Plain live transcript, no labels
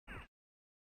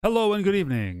Hello and good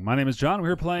evening. My name is John.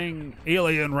 We're playing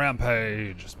Alien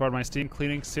Rampage. As part of my Steam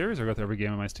cleaning series, I go through every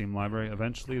game in my Steam library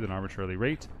eventually, then arbitrarily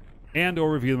rate, and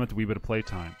or review them at the wee bit of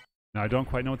playtime. Now, I don't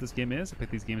quite know what this game is. I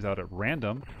picked these games out at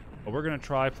random, but we're going to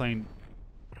try playing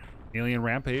Alien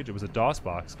Rampage. It was a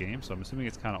DOSBox game, so I'm assuming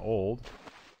it's kind of old.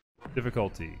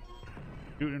 Difficulty: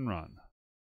 shoot and run.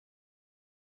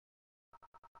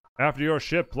 After your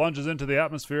ship plunges into the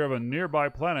atmosphere of a nearby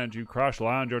planet, you crash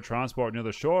land your transport near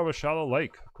the shore of a shallow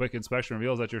lake. Quick inspection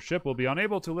reveals that your ship will be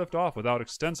unable to lift off without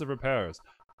extensive repairs.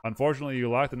 Unfortunately, you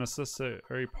lack the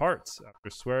necessary parts. After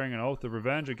swearing an oath of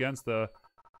revenge against the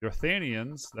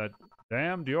Yorthanians that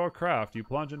damned your craft, you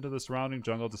plunge into the surrounding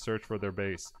jungle to search for their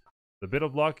base. With a bit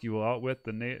of luck, you will outwit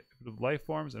the native life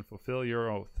forms and fulfill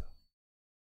your oath.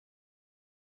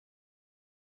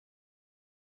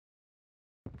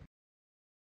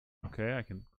 Okay, I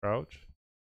can crouch.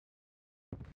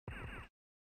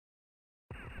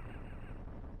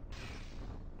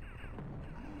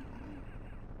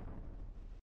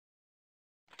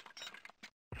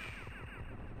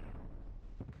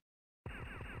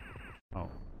 Oh.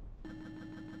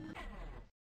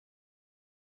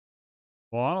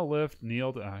 While on a lift,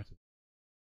 kneel to act.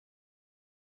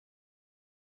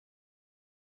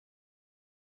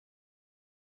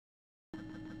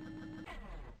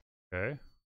 Okay.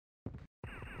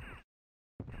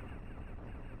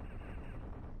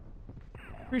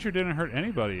 Creature didn't hurt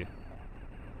anybody.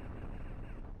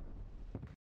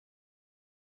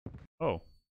 Oh.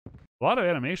 A lot of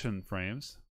animation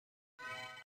frames.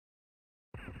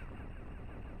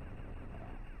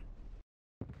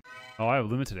 Oh, I have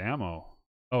limited ammo.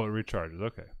 Oh, it recharges.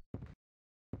 Okay.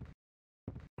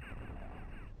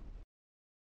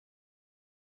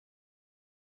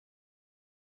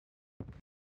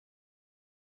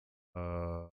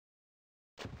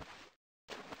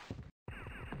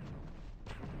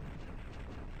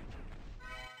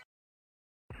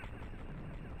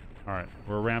 Alright,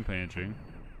 we're rampaging.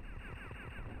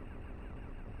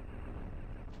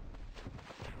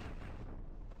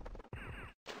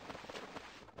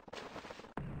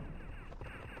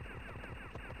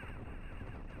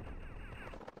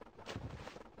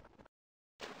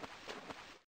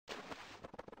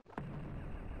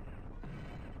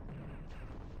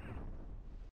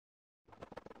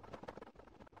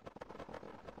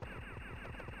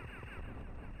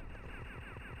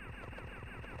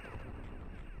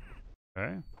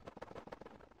 Okay.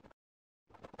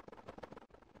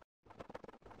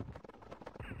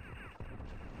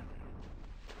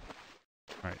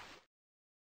 Alright.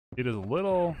 It is a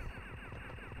little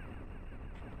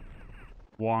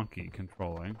wonky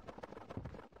controlling.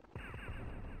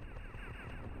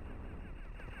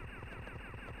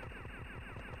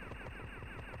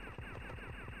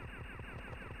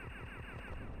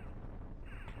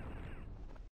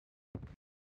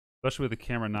 Especially with the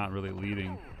camera not really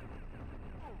leading.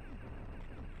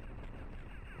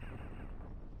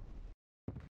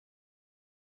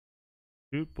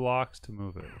 Shoot blocks to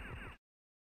move it.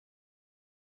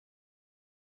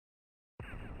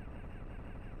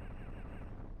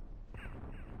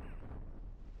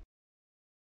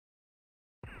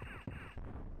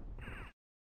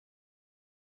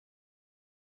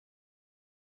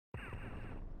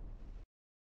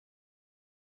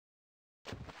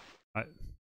 I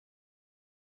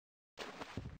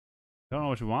don't know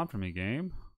what you want from me,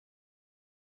 game.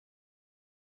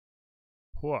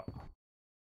 What?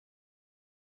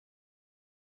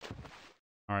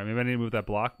 Alright, maybe I need to move that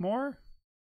block more?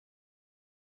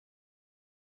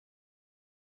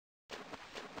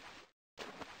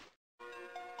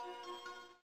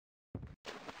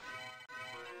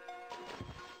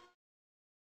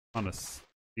 On a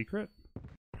secret?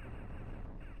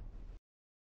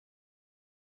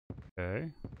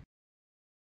 Okay.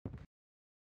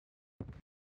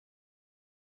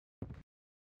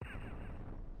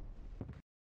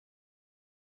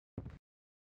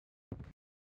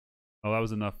 Oh, that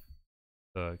was enough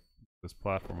to this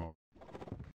platform over.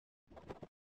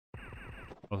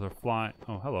 Those are flying.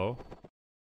 Oh, hello.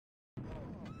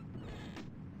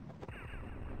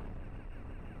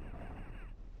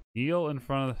 Kneel in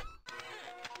front of the...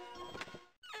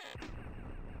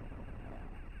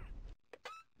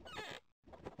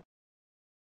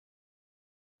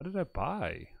 What did I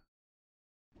buy?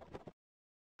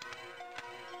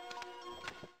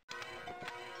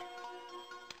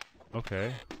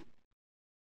 Okay.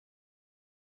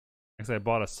 I guess I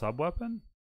bought a sub-weapon?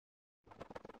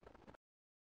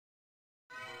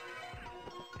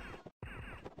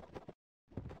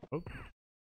 Oh.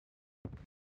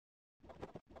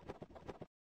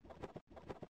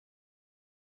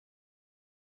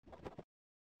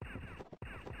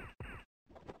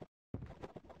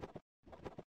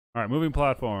 Alright, moving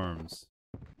platforms.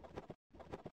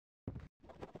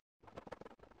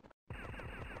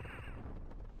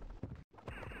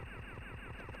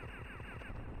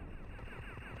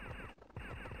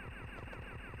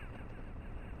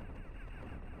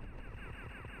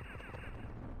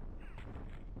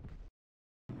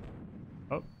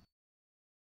 Oh.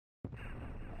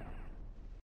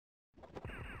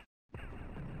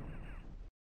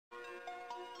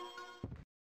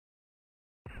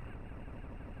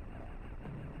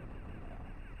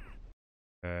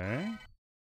 Okay.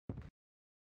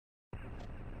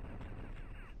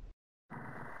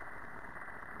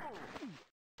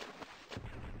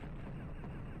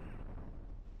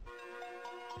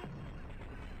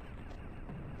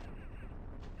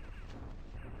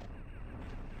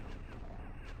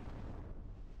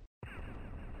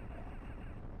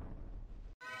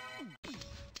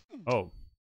 Oh.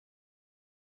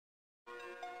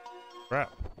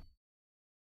 Crap.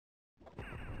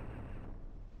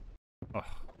 Ugh.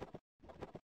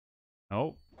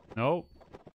 Nope. Nope.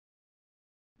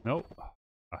 Nope.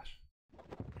 Gosh.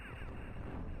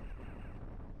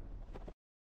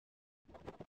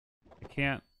 I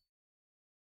can't.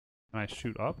 Can I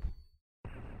shoot up?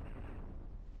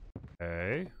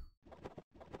 Okay.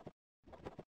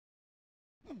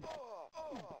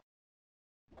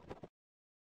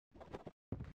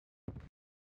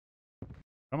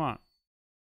 Come on.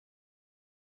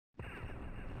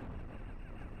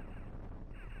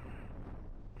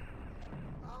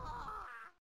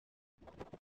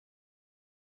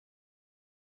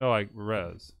 Oh, I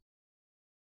res.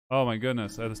 Oh my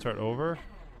goodness, I have to start over?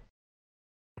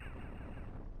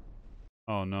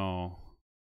 Oh no.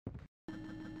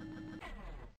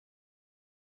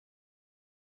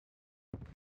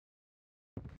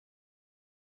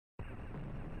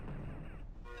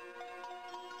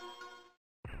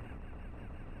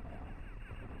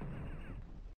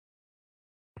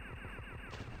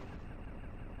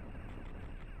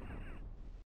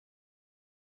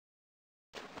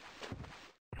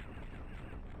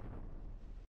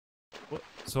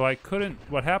 So I couldn't,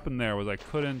 what happened there was I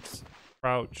couldn't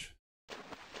crouch.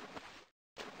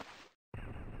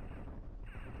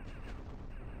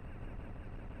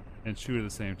 And shoot at the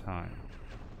same time.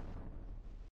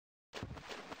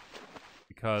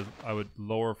 Because I would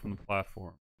lower from the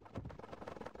platform.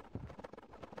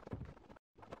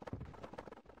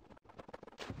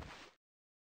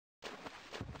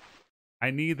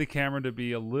 I need the camera to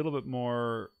be a little bit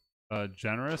more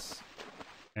generous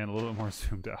and a little bit more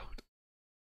zoomed out.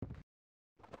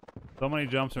 So many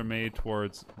jumps are made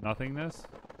towards nothingness.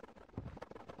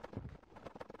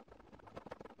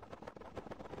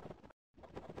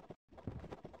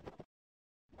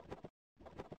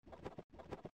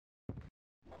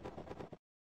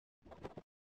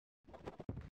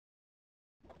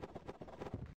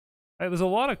 Hey, there's a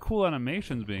lot of cool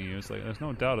animations being used, like there's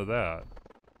no doubt of that.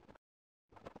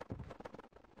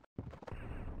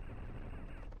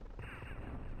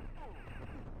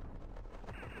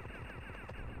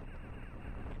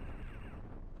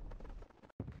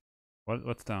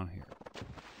 What's down here?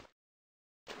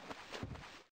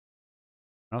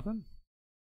 Nothing?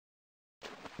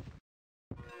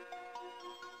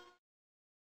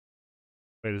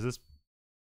 Wait, is this...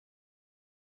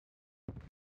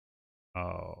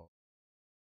 Oh.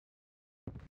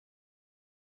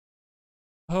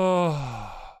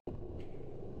 Oh.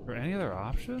 Are there any other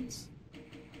options?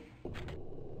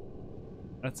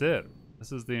 That's it.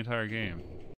 This is the entire game.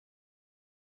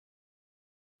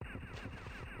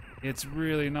 It's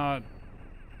really not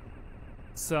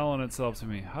selling itself to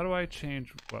me. How do I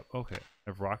change what? Okay, I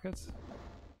have rockets?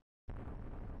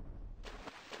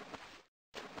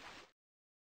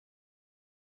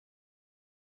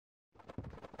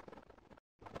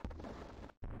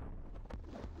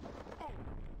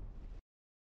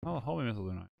 Oh, homing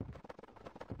missiles are not.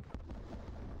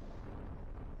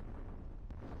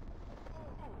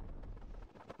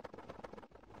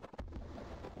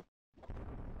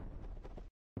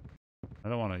 I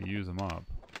don't want to use them up.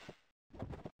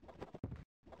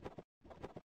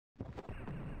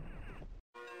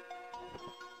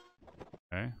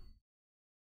 Okay.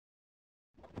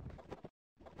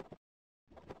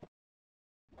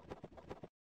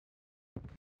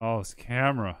 Oh, this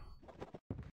camera.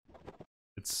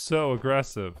 It's so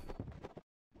aggressive.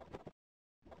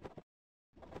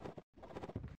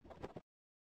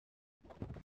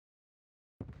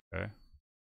 Okay.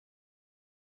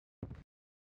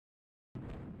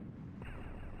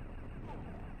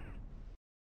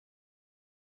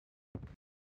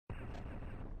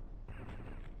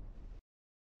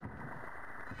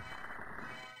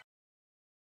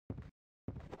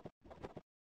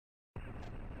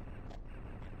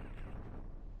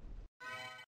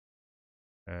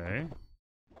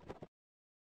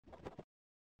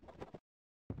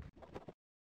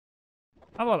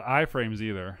 Not a lot of iframes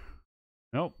either.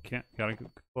 Nope, can't. Gotta get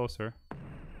closer.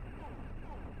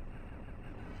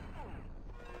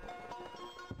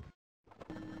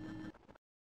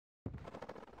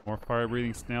 More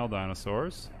fire-breathing snail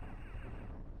dinosaurs.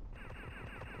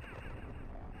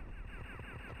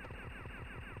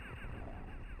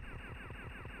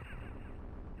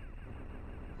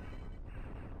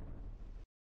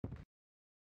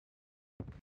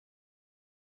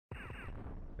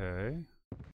 Okay.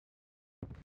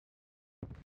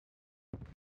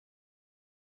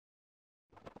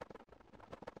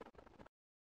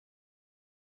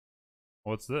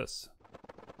 What's this?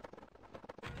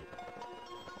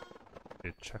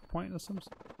 A checkpoint or something?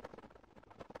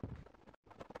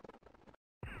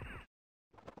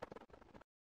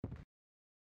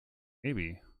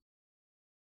 Maybe.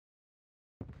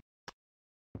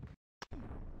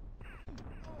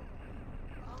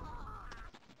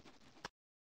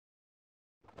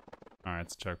 Alright,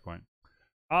 it's a checkpoint.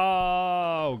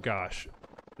 Oh, gosh.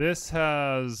 This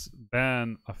has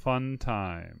been a fun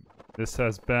time. This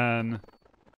has been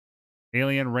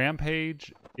Alien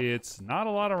Rampage. It's not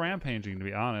a lot of rampaging, to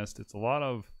be honest. It's a lot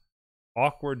of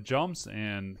awkward jumps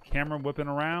and camera whipping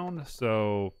around,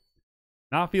 so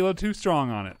not feeling too strong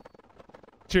on it.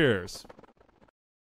 Cheers.